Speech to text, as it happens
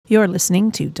You're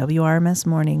listening to WRMS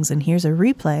Mornings, and here's a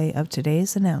replay of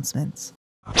today's announcements.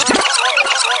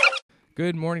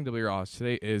 Good morning, WROS.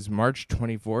 Today is March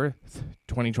 24th,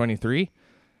 2023.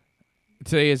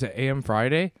 Today is an AM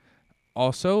Friday.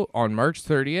 Also, on March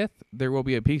 30th, there will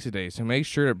be a pizza day, so make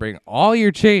sure to bring all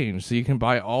your change so you can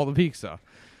buy all the pizza.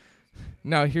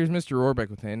 Now, here's Mr. Rohrbeck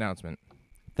with the announcement.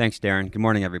 Thanks, Darren. Good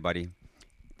morning, everybody.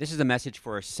 This is a message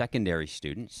for our secondary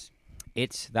students.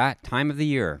 It's that time of the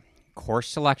year. Course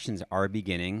selections are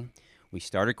beginning. We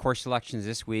started course selections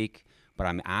this week, but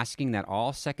I'm asking that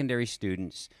all secondary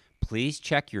students please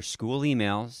check your school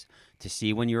emails to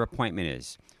see when your appointment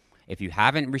is. If you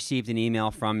haven't received an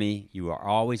email from me, you are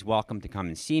always welcome to come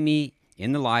and see me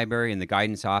in the library, in the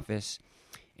guidance office,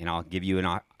 and I'll give you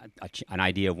an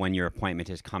idea of when your appointment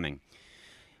is coming.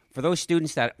 For those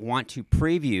students that want to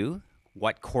preview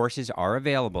what courses are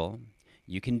available,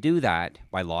 you can do that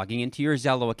by logging into your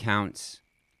Zello accounts,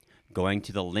 going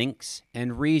to the Links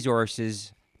and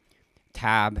Resources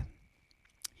tab,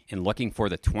 and looking for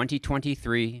the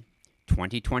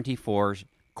 2023-2024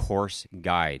 course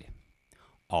guide.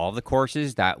 All the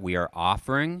courses that we are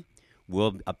offering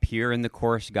will appear in the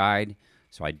course guide,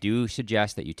 so I do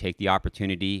suggest that you take the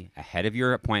opportunity ahead of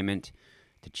your appointment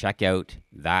to check out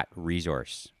that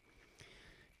resource.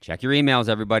 Check your emails,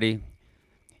 everybody.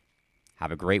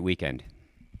 Have a great weekend.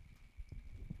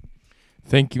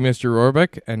 Thank you, Mr.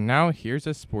 Rohrbeck. And now here's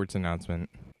a sports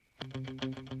announcement.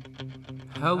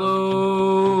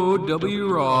 Hello, W.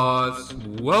 Ross.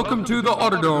 Welcome to the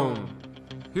Autodome.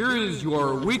 Here is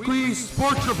your weekly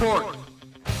sports report.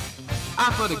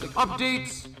 Athletic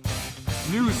updates,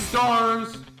 new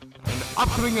stars, and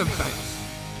upcoming events.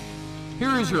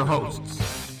 Here is your hosts.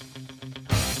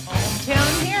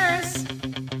 Hometown Harris,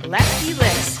 Lefty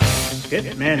List,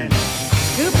 Skip Manning,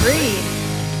 Scoop Reed,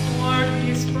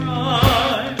 Marty Spry.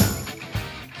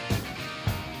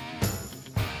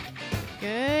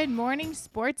 Good morning,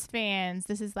 sports fans.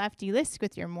 This is Lefty Lisk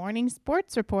with your morning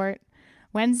sports report.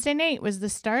 Wednesday night was the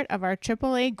start of our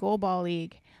AAA Goalball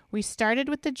League. We started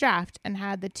with the draft and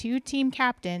had the two team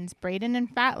captains, Braden and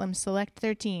Fatlam, select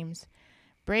their teams.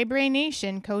 Bray Bray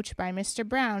Nation, coached by Mr.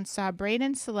 Brown, saw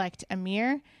Braden select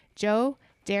Amir, Joe,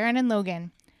 Darren, and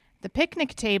Logan. The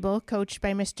picnic table, coached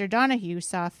by Mr. Donahue,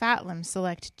 saw Fatlam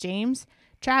select James,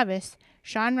 Travis,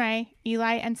 Sean Ray,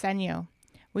 Eli, and Senyo.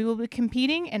 We will be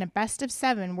competing in a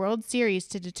best-of-7 World Series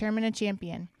to determine a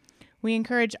champion. We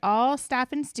encourage all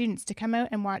staff and students to come out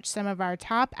and watch some of our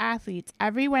top athletes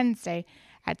every Wednesday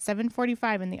at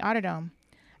 7:45 in the Autodome.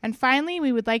 And finally,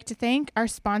 we would like to thank our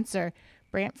sponsor,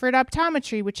 Brantford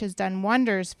Optometry, which has done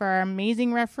wonders for our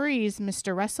amazing referees,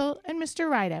 Mr. Russell and Mr.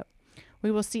 Rideout.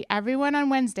 We will see everyone on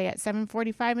Wednesday at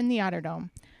 7:45 in the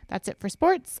Autodome. That's it for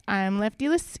sports. I'm Lefty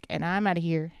Lisk, and I'm out of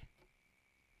here.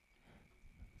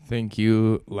 Thank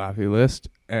you, Laffy List.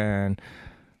 And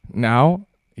now,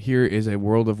 here is a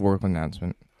World of Work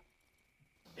announcement.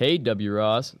 Hey, W.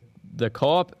 Ross. The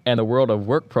Co-op and the World of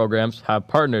Work programs have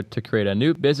partnered to create a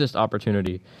new business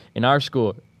opportunity in our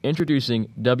school, introducing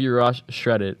W. Ross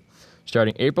Shredded.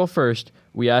 Starting April 1st,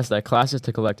 we ask that classes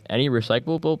to collect any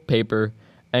recyclable paper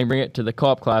and bring it to the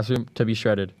co-op classroom to be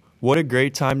shredded. What a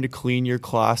great time to clean your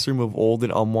classroom of old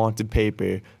and unwanted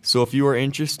paper. So if you are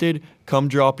interested, come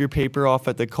drop your paper off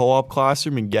at the co-op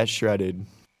classroom and get shredded.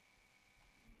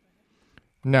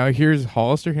 Now here's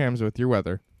Hollister Hams with your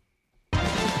weather.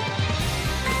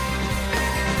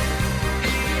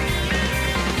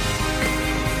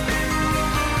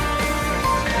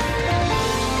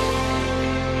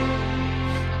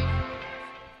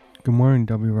 Good morning,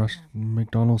 W. Rush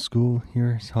McDonald School.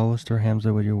 Here's Hollister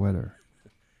Hamza with your weather.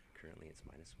 Currently it's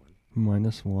 -1.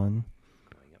 -1.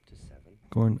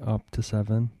 Going up to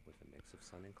 7. With a mix of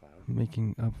sun and clouds.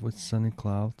 Making up with sunny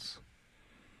clouds.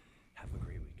 Have a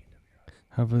great weekend, W. Ross.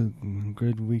 Have a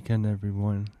good weekend,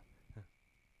 everyone.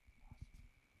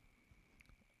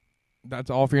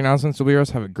 That's all for your announcements, WROS.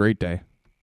 Have a great day.